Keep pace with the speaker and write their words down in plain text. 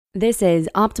This is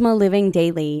Optimal Living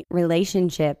Daily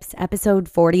Relationships, episode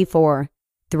 44.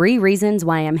 3 Reasons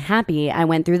Why I'm Happy I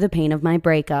Went Through the Pain of My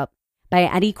Breakup by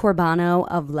Corbano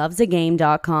of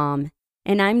lovesagame.com.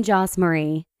 And I'm Joss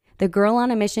Marie, the girl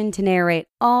on a mission to narrate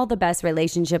all the best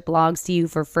relationship blogs to you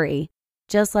for free,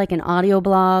 just like an audio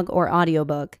blog or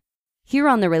audiobook. Here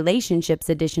on the Relationships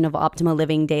edition of Optimal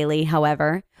Living Daily,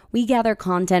 however, we gather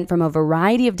content from a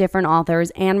variety of different authors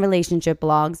and relationship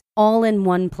blogs all in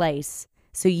one place,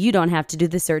 so you don't have to do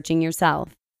the searching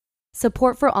yourself.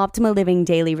 Support for Optimal Living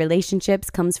Daily Relationships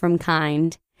comes from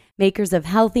Kind, makers of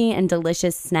healthy and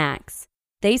delicious snacks.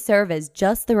 They serve as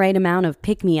just the right amount of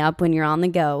pick-me-up when you're on the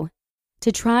go.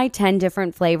 To try 10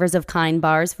 different flavors of Kind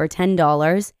bars for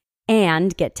 $10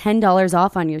 and get $10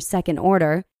 off on your second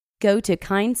order, go to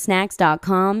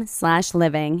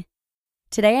kindsnacks.com/living.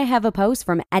 Today I have a post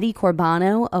from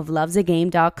Corbano of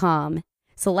lovesagame.com.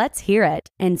 So let's hear it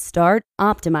and start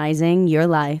optimizing your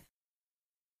life.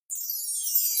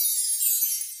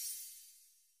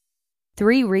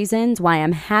 3 Reasons Why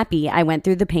I'm Happy I Went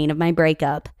Through the Pain of My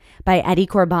Breakup by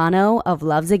Corbano of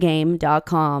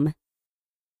lovesagame.com.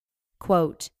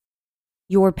 Quote,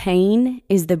 "Your pain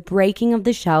is the breaking of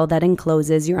the shell that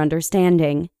encloses your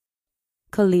understanding."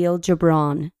 Khalil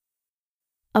Gibran.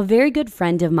 A very good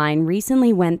friend of mine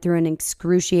recently went through an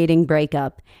excruciating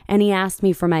breakup, and he asked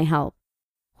me for my help.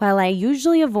 While I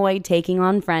usually avoid taking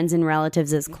on friends and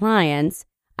relatives as clients,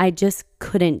 I just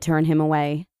couldn't turn him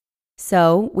away.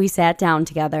 So we sat down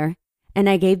together, and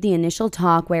I gave the initial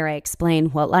talk where I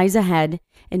explained what lies ahead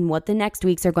and what the next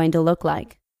weeks are going to look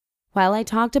like. While I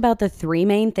talked about the 3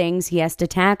 main things he has to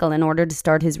tackle in order to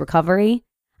start his recovery,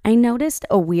 I noticed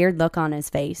a weird look on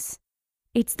his face.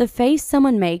 It's the face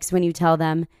someone makes when you tell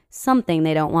them something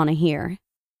they don't want to hear.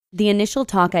 The initial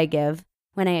talk I give,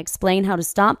 when I explain how to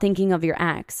stop thinking of your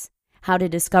ex, how to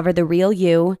discover the real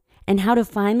you, and how to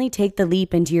finally take the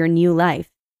leap into your new life,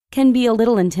 can be a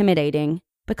little intimidating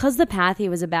because the path he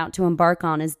was about to embark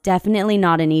on is definitely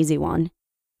not an easy one.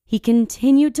 He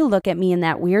continued to look at me in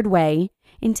that weird way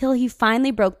until he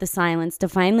finally broke the silence to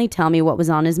finally tell me what was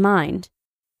on his mind.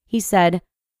 He said,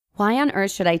 "Why on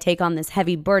earth should I take on this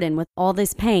heavy burden with all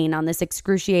this pain on this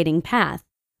excruciating path?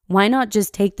 Why not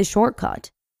just take the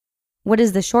shortcut?" "What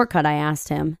is the shortcut?" I asked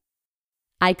him.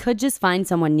 "I could just find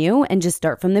someone new and just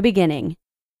start from the beginning."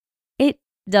 "It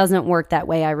doesn't work that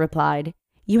way," I replied.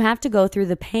 "You have to go through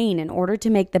the pain in order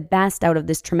to make the best out of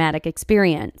this traumatic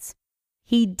experience."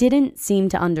 He didn't seem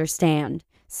to understand,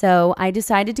 so I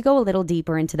decided to go a little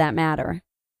deeper into that matter.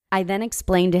 I then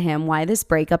explained to him why this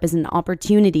breakup is an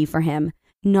opportunity for him,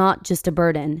 not just a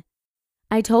burden.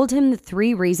 I told him the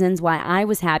 3 reasons why I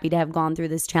was happy to have gone through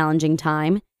this challenging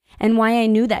time, and why I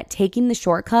knew that taking the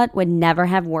shortcut would never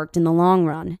have worked in the long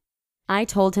run. I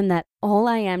told him that all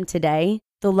I am today,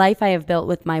 the life I have built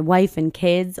with my wife and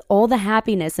kids, all the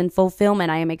happiness and fulfillment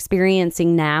I am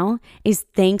experiencing now is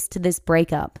thanks to this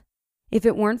breakup. If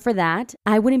it weren't for that,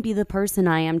 I wouldn't be the person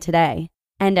I am today,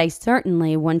 and I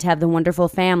certainly wouldn't have the wonderful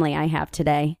family I have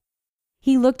today.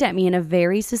 He looked at me in a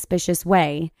very suspicious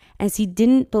way, as he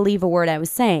didn't believe a word I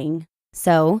was saying,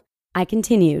 so I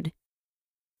continued.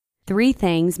 3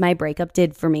 things my breakup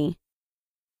did for me.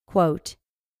 Quote,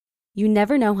 "You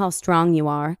never know how strong you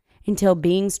are until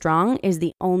being strong is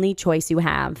the only choice you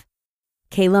have."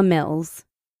 Kayla Mills.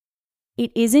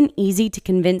 It isn't easy to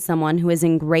convince someone who is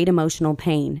in great emotional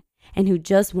pain and who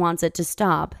just wants it to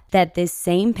stop that this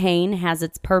same pain has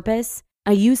its purpose,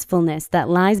 a usefulness that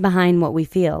lies behind what we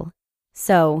feel.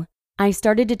 So I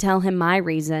started to tell him my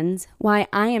reasons why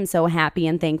I am so happy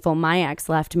and thankful my ex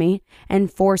left me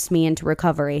and forced me into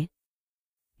recovery.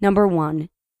 Number 1,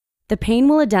 the pain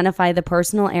will identify the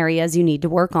personal areas you need to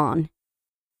work on.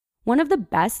 One of the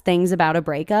best things about a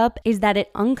breakup is that it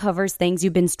uncovers things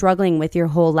you've been struggling with your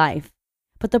whole life.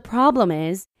 But the problem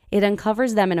is, it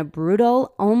uncovers them in a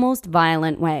brutal, almost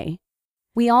violent way.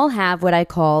 We all have what I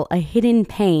call a hidden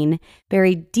pain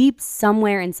buried deep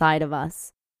somewhere inside of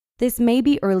us. This may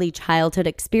be early childhood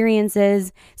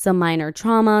experiences, some minor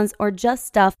traumas, or just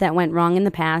stuff that went wrong in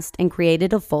the past and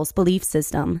created a false belief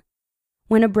system.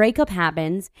 When a breakup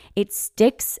happens, it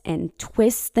sticks and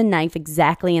twists the knife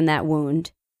exactly in that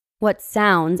wound. What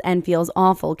sounds and feels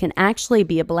awful can actually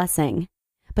be a blessing,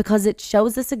 because it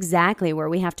shows us exactly where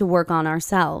we have to work on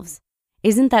ourselves.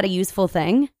 Isn't that a useful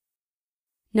thing?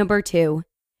 Number 2,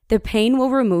 the pain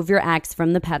will remove your ex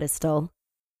from the pedestal.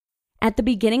 At the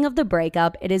beginning of the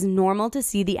breakup, it is normal to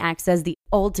see the ex as the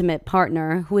ultimate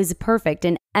partner who is perfect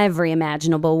in every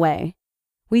imaginable way.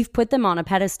 We've put them on a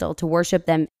pedestal to worship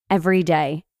them every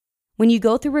day. When you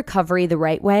go through recovery the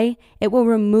right way, it will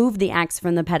remove the ex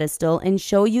from the pedestal and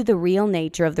show you the real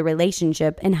nature of the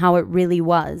relationship and how it really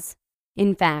was.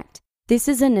 In fact, this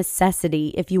is a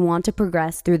necessity if you want to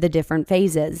progress through the different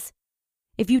phases.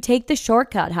 If you take the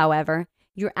shortcut, however,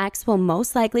 your ex will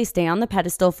most likely stay on the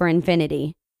pedestal for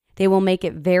infinity. They will make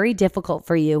it very difficult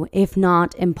for you, if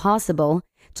not impossible,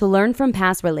 to learn from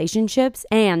past relationships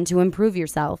and to improve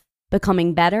yourself,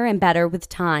 becoming better and better with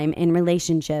time in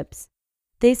relationships.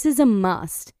 This is a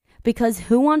must, because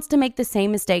who wants to make the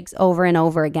same mistakes over and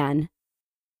over again?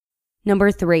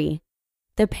 Number 3,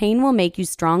 the pain will make you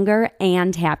stronger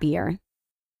and happier.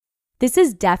 This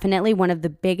is definitely one of the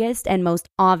biggest and most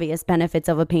obvious benefits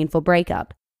of a painful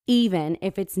breakup, even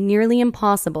if it's nearly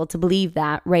impossible to believe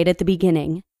that right at the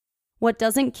beginning. What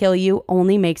doesn't kill you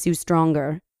only makes you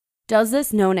stronger. Does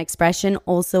this known expression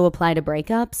also apply to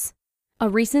breakups? A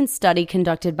recent study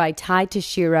conducted by Ty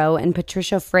Tashiro and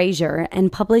Patricia Frazier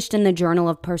and published in the Journal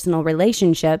of Personal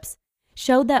Relationships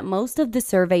showed that most of the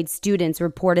surveyed students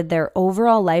reported their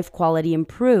overall life quality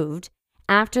improved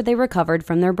after they recovered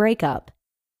from their breakup.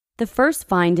 The first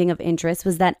finding of interest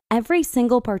was that every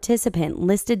single participant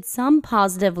listed some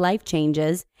positive life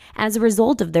changes as a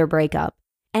result of their breakup,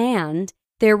 and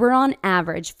there were on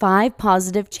average 5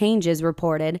 positive changes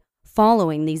reported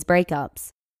following these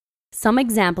breakups. Some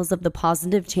examples of the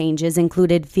positive changes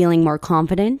included feeling more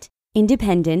confident,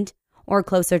 independent, or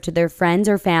closer to their friends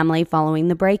or family following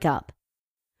the breakup.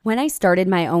 When I started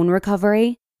my own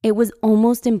recovery, it was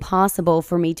almost impossible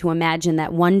for me to imagine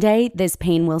that one day this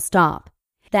pain will stop,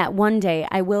 that one day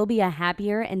I will be a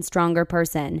happier and stronger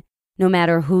person, no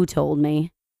matter who told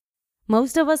me.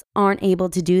 Most of us aren't able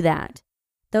to do that.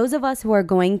 Those of us who are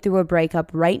going through a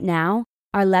breakup right now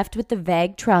are left with the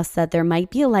vague trust that there might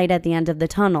be a light at the end of the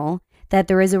tunnel, that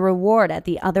there is a reward at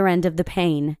the other end of the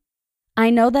pain. I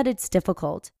know that it's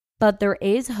difficult, but there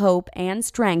is hope and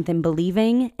strength in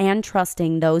believing and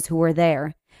trusting those who were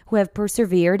there, who have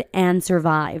persevered and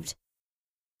survived.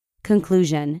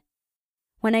 Conclusion.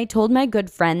 When I told my good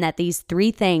friend that these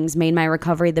 3 things made my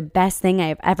recovery the best thing I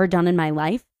have ever done in my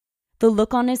life, the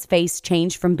look on his face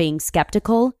changed from being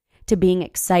skeptical to being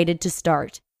excited to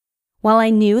start. While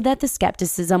I knew that the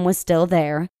skepticism was still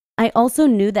there, I also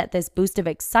knew that this boost of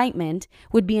excitement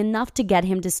would be enough to get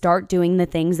him to start doing the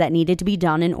things that needed to be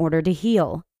done in order to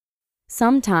heal.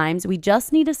 Sometimes we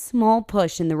just need a small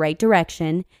push in the right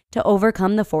direction to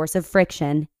overcome the force of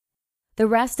friction. The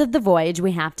rest of the voyage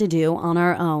we have to do on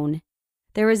our own.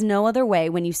 There is no other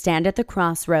way when you stand at the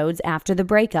crossroads after the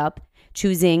breakup,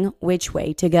 choosing which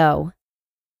way to go.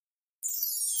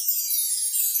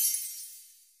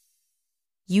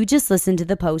 You just listened to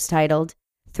the post titled,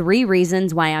 3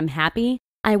 Reasons Why I'm Happy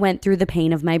I Went Through the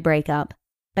Pain of My Breakup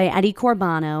by Eddie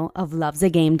Corbano of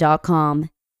lovesagame.com.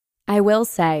 I will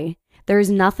say, there's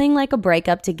nothing like a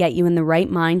breakup to get you in the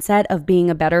right mindset of being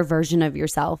a better version of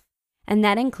yourself, and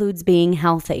that includes being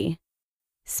healthy.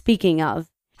 Speaking of,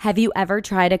 have you ever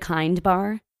tried a Kind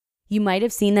bar? You might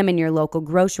have seen them in your local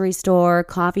grocery store,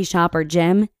 coffee shop, or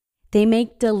gym. They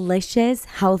make delicious,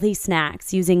 healthy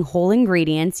snacks using whole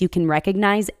ingredients you can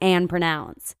recognize and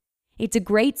pronounce. It's a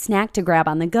great snack to grab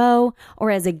on the go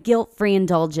or as a guilt-free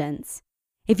indulgence.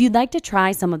 If you'd like to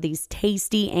try some of these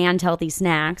tasty and healthy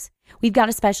snacks, we've got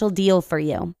a special deal for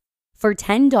you. For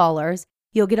 $10,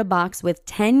 you'll get a box with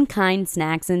 10 Kind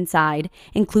snacks inside,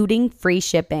 including free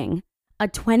shipping. A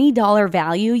 $20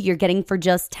 value you're getting for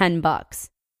just $10.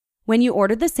 When you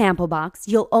order the sample box,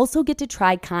 you'll also get to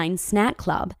try Kind Snack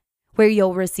Club, where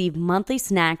you'll receive monthly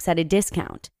snacks at a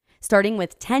discount, starting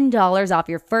with $10 off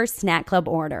your first Snack Club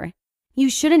order. You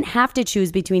shouldn't have to choose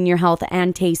between your health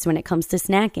and taste when it comes to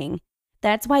snacking.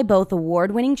 That's why both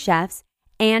award-winning chefs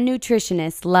and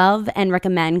nutritionists love and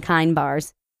recommend Kind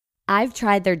bars. I've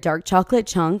tried their dark chocolate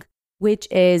chunk, which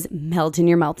is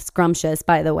melt-in-your-mouth scrumptious,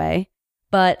 by the way,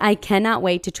 but I cannot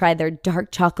wait to try their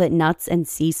dark chocolate nuts and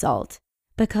sea salt,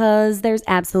 because there's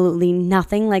absolutely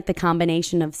nothing like the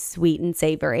combination of sweet and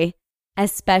savory,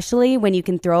 especially when you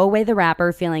can throw away the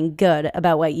wrapper feeling good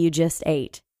about what you just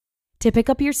ate. To pick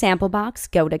up your sample box,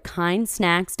 go to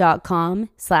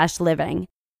kindsnacks.com/living.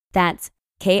 That's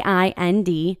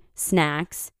KIND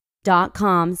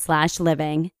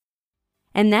snacks.com/living.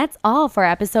 And that's all for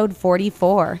episode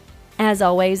 44. As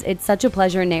always, it's such a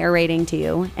pleasure narrating to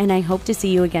you, and I hope to see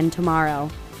you again tomorrow,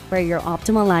 where your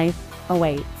optimal life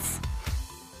awaits.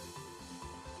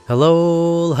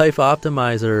 Hello, Life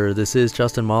Optimizer. This is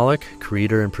Justin Malik,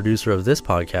 creator and producer of this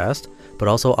podcast, but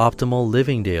also Optimal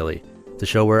Living Daily, the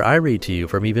show where I read to you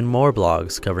from even more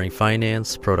blogs covering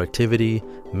finance, productivity,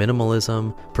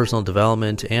 minimalism, personal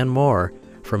development, and more,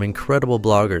 from incredible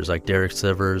bloggers like Derek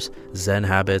Sivers, Zen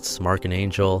Habits, Mark and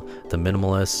Angel, The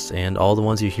Minimalists, and all the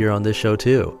ones you hear on this show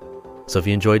too. So if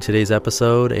you enjoyed today's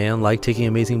episode and like taking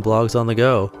amazing blogs on the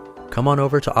go, come on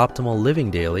over to Optimal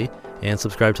Living Daily and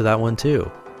subscribe to that one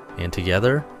too. And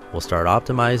together, we'll start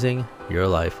optimizing your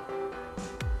life.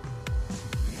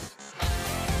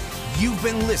 You've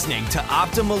been listening to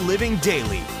Optimal Living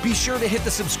Daily. Be sure to hit the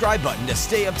subscribe button to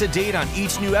stay up to date on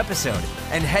each new episode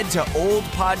and head to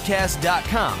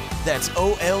oldpodcast.com. That's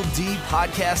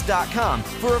OLDpodcast.com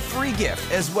for a free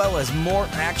gift as well as more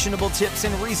actionable tips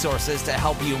and resources to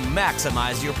help you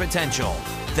maximize your potential.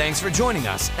 Thanks for joining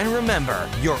us, and remember,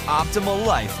 your optimal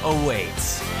life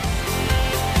awaits.